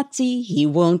him a Nazi, he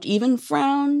won't even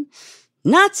frown.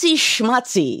 Nazi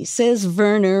schmatzi, says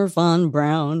Werner von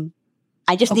Braun.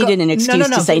 I just needed an excuse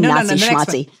to say Nazi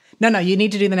schmatzi. No, you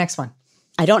need to do the next one.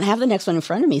 I don't have the next one in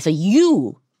front of me, so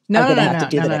you are going to have to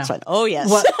do the next one. Oh, yes.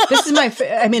 Well, this is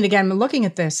again, I'm looking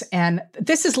at this, and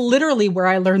this is literally where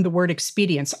I learned the word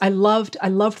expedience. I loved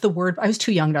the word. I was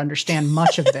too young to understand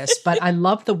much of this, but I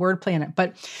loved the wordplay in it.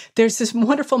 But there's this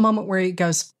wonderful moment where he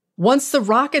goes, once the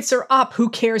rockets are up, who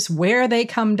cares where they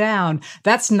come down?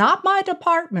 That's not my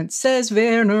department, says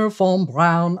Werner von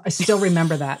Braun. I still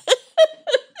remember that.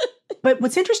 But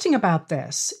what's interesting about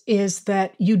this is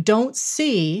that you don't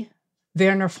see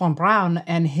Werner von Braun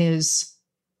and his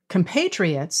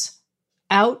compatriots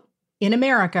out in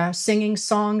America singing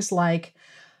songs like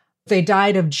they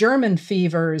died of German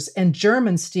fevers and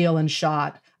German steel and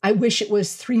shot. I wish it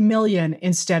was 3 million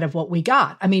instead of what we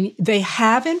got. I mean, they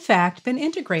have in fact been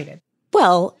integrated.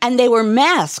 Well, and they were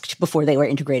masked before they were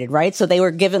integrated, right? So they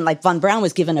were given, like von Braun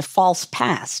was given a false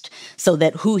past so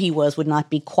that who he was would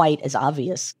not be quite as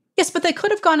obvious. Yes, but they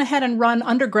could have gone ahead and run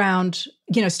underground,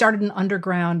 started an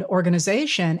underground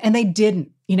organization, and they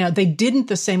didn't. They didn't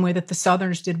the same way that the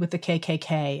Southerners did with the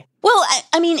KKK. Well,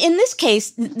 I mean, in this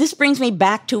case, this brings me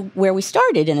back to where we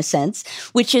started, in a sense,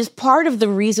 which is part of the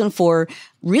reason for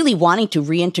really wanting to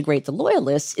reintegrate the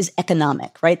Loyalists is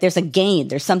economic, right? There's a gain.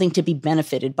 There's something to be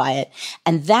benefited by it.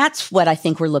 And that's what I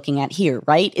think we're looking at here,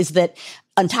 right? Is that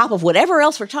on top of whatever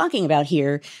else we're talking about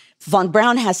here, von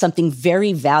Braun has something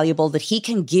very valuable that he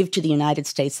can give to the United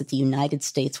States that the United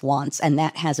States wants, and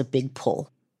that has a big pull.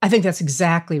 I think that's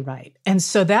exactly right. And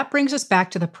so that brings us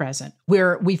back to the present,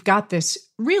 where we've got this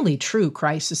really true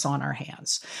crisis on our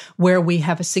hands, where we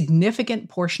have a significant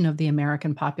portion of the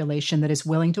American population that is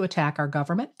willing to attack our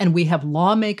government, and we have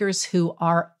lawmakers who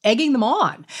are egging them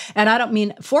on. And I don't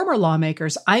mean former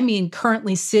lawmakers, I mean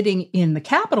currently sitting in the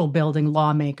Capitol building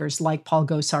lawmakers like Paul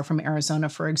Gosar from Arizona,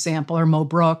 for example, or Mo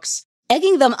Brooks.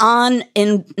 Egging them on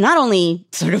in not only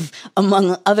sort of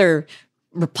among other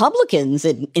Republicans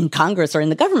in Congress or in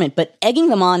the government, but egging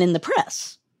them on in the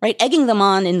press, right? Egging them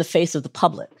on in the face of the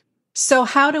public. So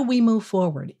how do we move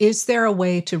forward? Is there a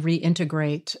way to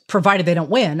reintegrate, provided they don't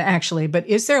win, actually, but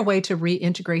is there a way to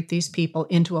reintegrate these people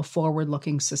into a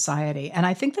forward-looking society? And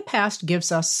I think the past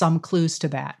gives us some clues to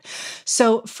that.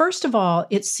 So first of all,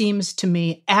 it seems to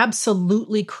me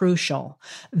absolutely crucial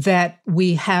that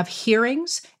we have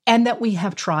hearings and that we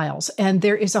have trials. And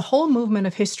there is a whole movement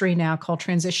of history now called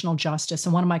transitional justice.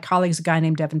 And one of my colleagues, a guy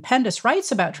named Devin Pendas,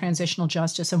 writes about transitional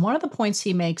justice. And one of the points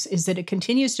he makes is that it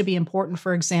continues to be important,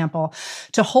 for example,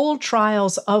 to hold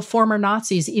trials of former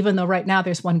Nazis, even though right now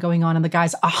there's one going on and the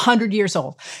guy's 100 years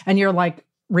old. And you're like,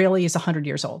 really is 100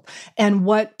 years old. And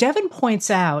what Devin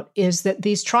points out is that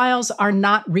these trials are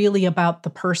not really about the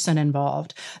person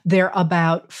involved. They're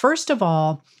about, first of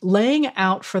all, laying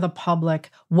out for the public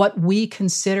what we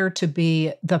consider to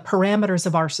be the parameters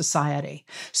of our society.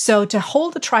 So to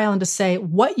hold a trial and to say,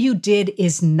 what you did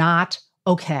is not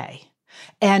okay.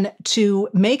 And to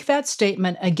make that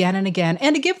statement again and again,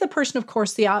 and to give the person, of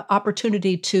course, the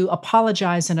opportunity to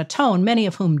apologize and atone, many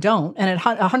of whom don't. And at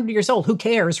 100 years old, who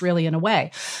cares really in a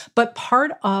way? But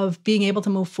part of being able to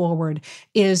move forward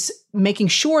is making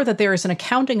sure that there is an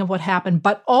accounting of what happened,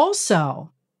 but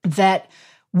also that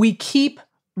we keep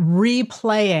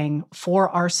replaying for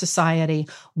our society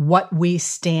what we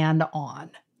stand on.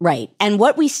 Right. And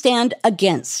what we stand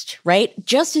against, right?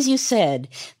 Just as you said,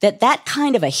 that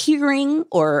kind of a hearing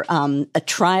or a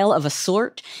trial of a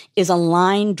sort is a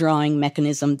line drawing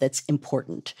mechanism that's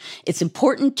important. It's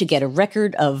important to get a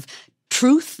record of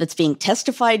truth that's being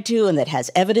testified to and that has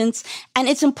evidence. And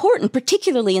it's important,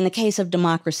 particularly in the case of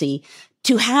democracy,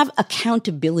 to have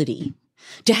accountability,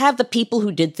 to have the people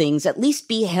who did things at least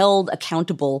be held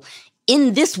accountable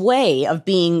in this way of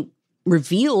being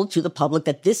revealed to the public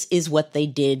that this is what they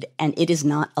did and it is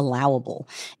not allowable.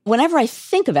 Whenever I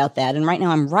think about that, and right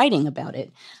now I'm writing about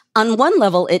it, on one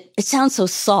level, it sounds so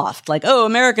soft, like, oh,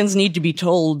 Americans need to be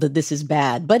told that this is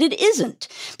bad. But it isn't,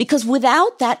 because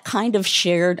without that kind of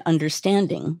shared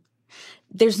understanding,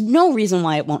 there's no reason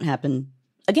why it won't happen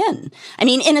again. I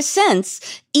mean, in a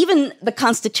sense, even the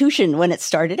Constitution, when it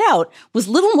started out, was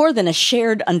little more than a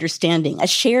shared understanding, a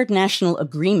shared national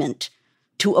agreement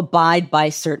to abide by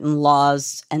certain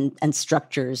laws and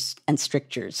structures and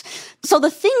strictures. So the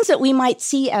things that we might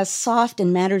see as soft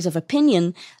and matters of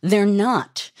opinion, they're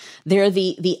not. They're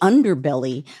the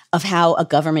underbelly of how a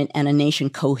government and a nation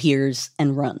coheres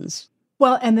and runs.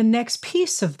 Well, and the next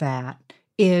piece of that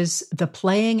is the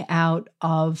playing out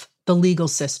of the legal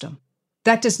system.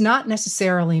 That does not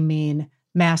necessarily mean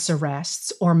mass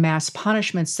arrests or mass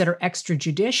punishments that are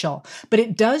extrajudicial. But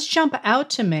it does jump out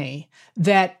to me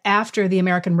that after the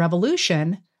American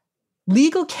Revolution,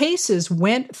 legal cases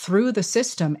went through the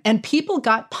system and people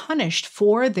got punished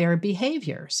for their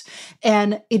behaviors.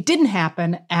 And it didn't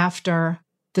happen after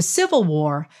the Civil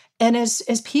War. And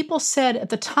as people said at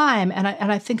the time, and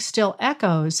I think still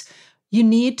echoes, you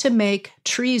need to make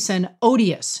treason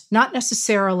odious, not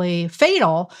necessarily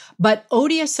fatal, but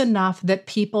odious enough that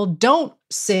people don't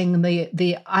sing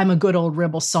the I'm a good old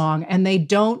rebel song, and they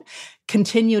don't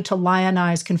continue to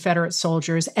lionize Confederate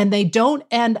soldiers, and they don't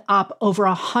end up over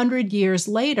 100 years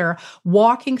later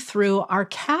walking through our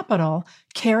Capitol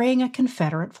carrying a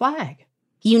Confederate flag.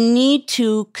 You need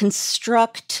to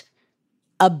construct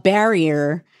a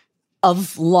barrier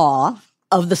of law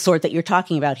of the sort that you're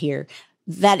talking about here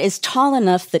that is tall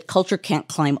enough that culture can't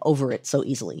climb over it so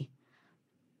easily,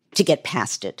 to get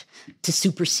past it, to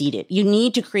supersede it. You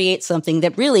need to create something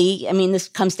that really, this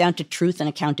comes down to truth and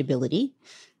accountability,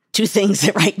 two things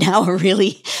that right now are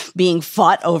really being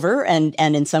fought over and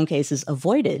in some cases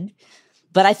avoided.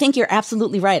 But I think you're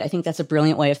absolutely right. I think that's a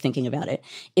brilliant way of thinking about it,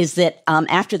 is that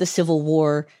after the Civil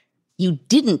War, you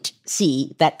didn't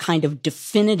see that kind of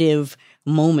definitive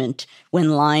moment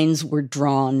when lines were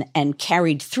drawn and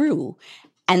carried through.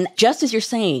 And just as you're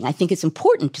saying, I think it's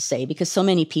important to say, because so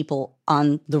many people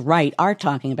on the right are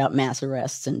talking about mass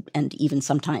arrests and even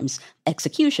sometimes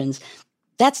executions,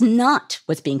 that's not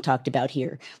what's being talked about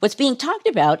here. What's being talked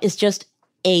about is just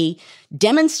a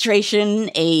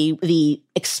demonstration, the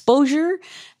exposure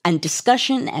and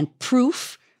discussion and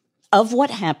proof of what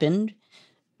happened.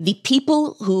 The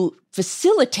people who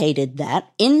facilitated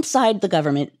that inside the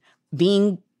government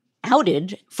being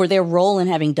outed for their role in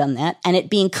having done that, and it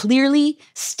being clearly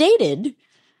stated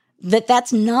that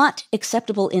that's not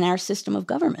acceptable in our system of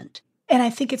government. And I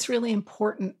think it's really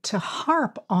important to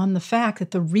harp on the fact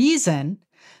that the reason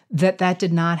that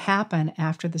did not happen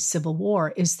after the Civil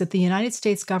War is that the United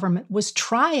States government was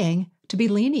trying to be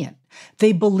lenient.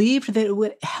 They believed that it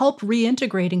would help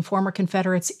reintegrating former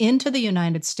Confederates into the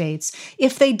United States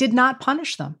if they did not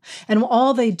punish them. And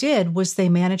all they did was they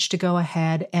managed to go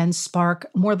ahead and spark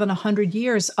more than 100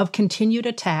 years of continued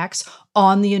attacks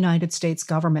on the United States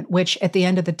government, which at the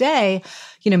end of the day,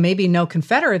 maybe no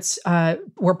Confederates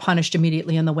were punished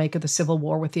immediately in the wake of the Civil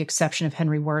War, with the exception of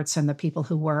Henry Wirz and the people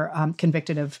who were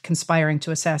convicted of conspiring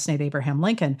to assassinate Abraham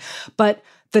Lincoln. But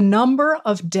the number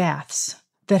of deaths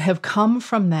that have come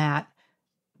from that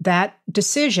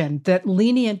decision, that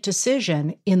lenient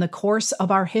decision in the course of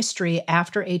our history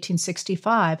after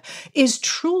 1865 is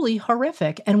truly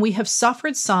horrific. And we have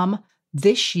suffered some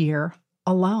this year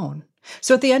alone.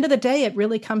 So at the end of the day, it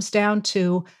really comes down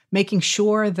to making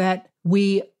sure that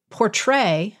we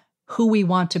portray who we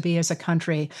want to be as a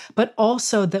country, but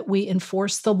also that we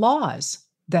enforce the laws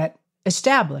that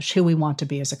establish who we want to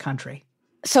be as a country.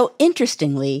 So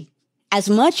interestingly, as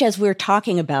much as we're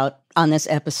talking about on this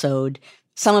episode,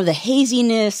 some of the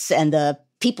haziness and the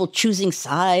people choosing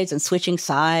sides and switching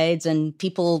sides and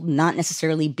people not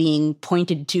necessarily being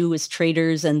pointed to as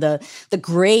traitors and the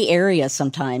gray area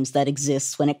sometimes that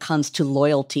exists when it comes to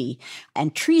loyalty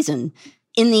and treason,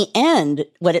 in the end,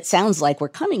 what it sounds like we're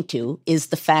coming to is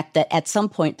the fact that at some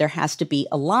point there has to be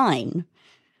a line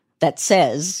that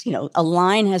says, a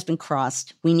line has been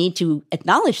crossed. We need to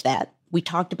acknowledge that. We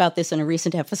talked about this in a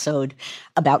recent episode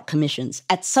about commissions.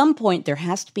 At some point, there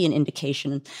has to be an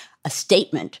indication, a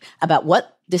statement about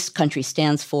what this country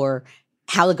stands for,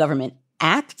 how the government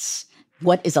acts,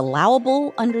 what is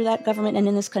allowable under that government and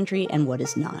in this country, and what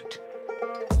is not.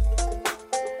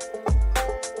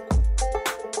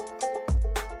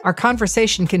 Our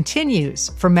conversation continues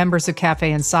for members of Cafe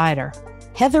Insider.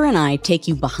 Heather and I take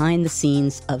you behind the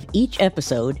scenes of each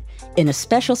episode in a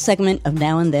special segment of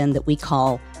Now and Then that we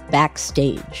call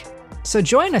Backstage. So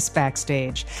join us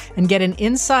backstage and get an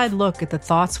inside look at the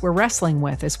thoughts we're wrestling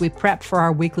with as we prep for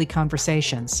our weekly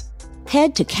conversations.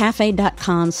 Head to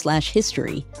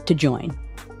cafe.com/history to join.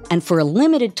 And for a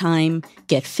limited time,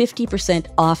 get 50%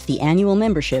 off the annual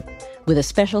membership with a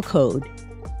special code,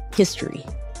 HISTORY.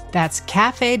 That's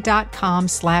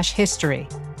cafe.com/history.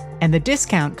 And the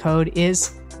discount code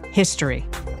is HISTORY.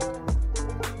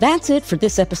 That's it for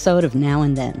this episode of Now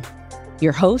and Then.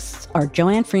 Your hosts are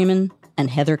Joanne Freeman and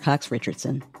Heather Cox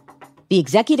Richardson. The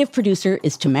executive producer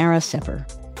is Tamara Sepper.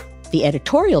 The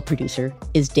editorial producer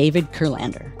is David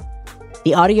Kurlander.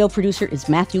 The audio producer is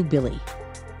Matthew Billy.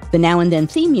 The Now and Then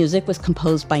theme music was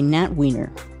composed by Nat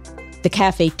Weiner. The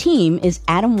Cafe team is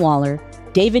Adam Waller,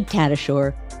 David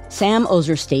Tadashore, Sam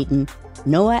Ozer-Staten,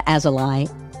 Noah Azalai,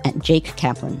 and Jake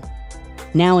Kaplan.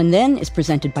 Now and Then is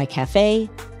presented by Cafe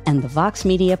and the Vox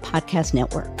Media Podcast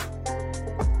Network.